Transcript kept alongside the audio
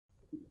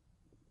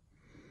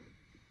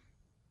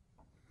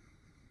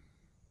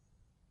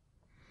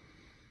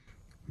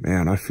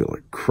Man, I feel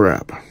like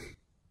crap.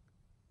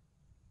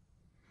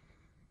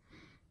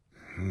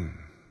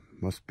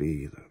 Must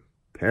be the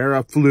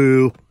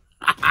Paraflu.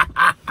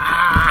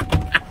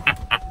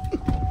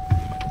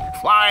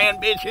 Flying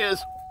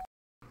bitches.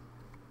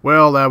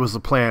 Well, that was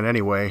the plan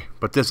anyway,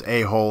 but this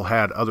a-hole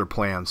had other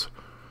plans.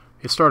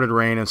 It started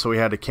raining, so we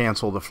had to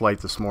cancel the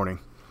flight this morning.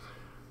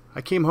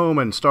 I came home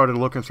and started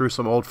looking through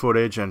some old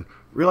footage and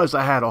realized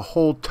I had a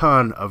whole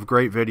ton of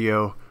great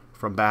video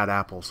from bad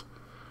apples.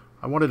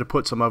 I wanted to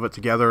put some of it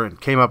together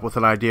and came up with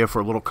an idea for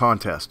a little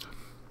contest.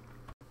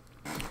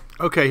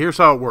 Okay, here's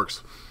how it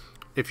works.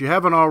 If you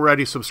haven't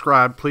already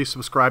subscribed, please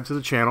subscribe to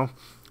the channel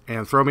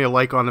and throw me a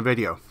like on the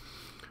video.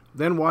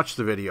 Then watch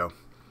the video.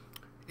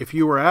 If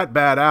you were at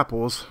Bad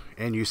Apples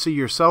and you see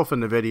yourself in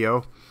the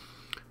video,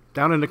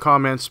 down in the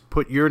comments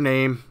put your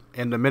name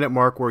and the minute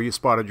mark where you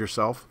spotted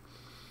yourself.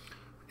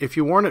 If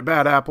you weren't at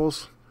Bad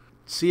Apples,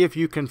 see if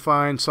you can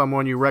find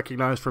someone you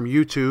recognize from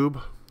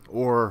YouTube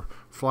or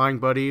Flying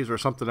Buddies or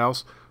something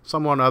else,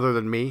 someone other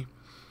than me,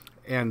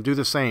 and do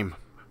the same.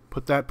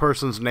 Put that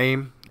person's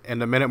name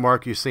and the minute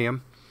mark you see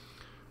them.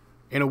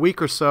 In a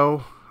week or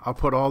so, I'll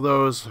put all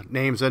those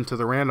names into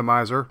the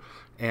randomizer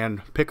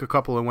and pick a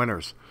couple of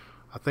winners.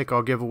 I think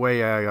I'll give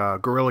away a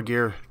Gorilla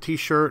Gear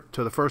t-shirt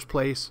to the first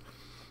place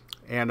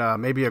and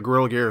maybe a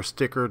Gorilla Gear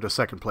sticker to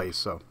second place.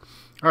 So,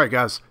 alright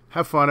guys,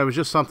 have fun. It was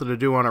just something to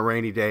do on a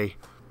rainy day.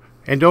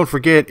 And don't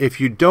forget,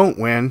 if you don't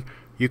win,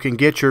 you can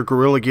get your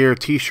Gorilla Gear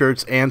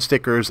t-shirts and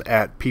stickers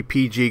at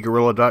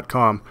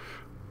PpgGorilla.com.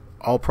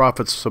 All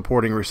profits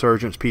supporting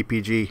Resurgence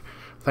PPG.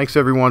 Thanks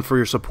everyone for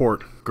your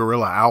support.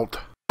 Gorilla out.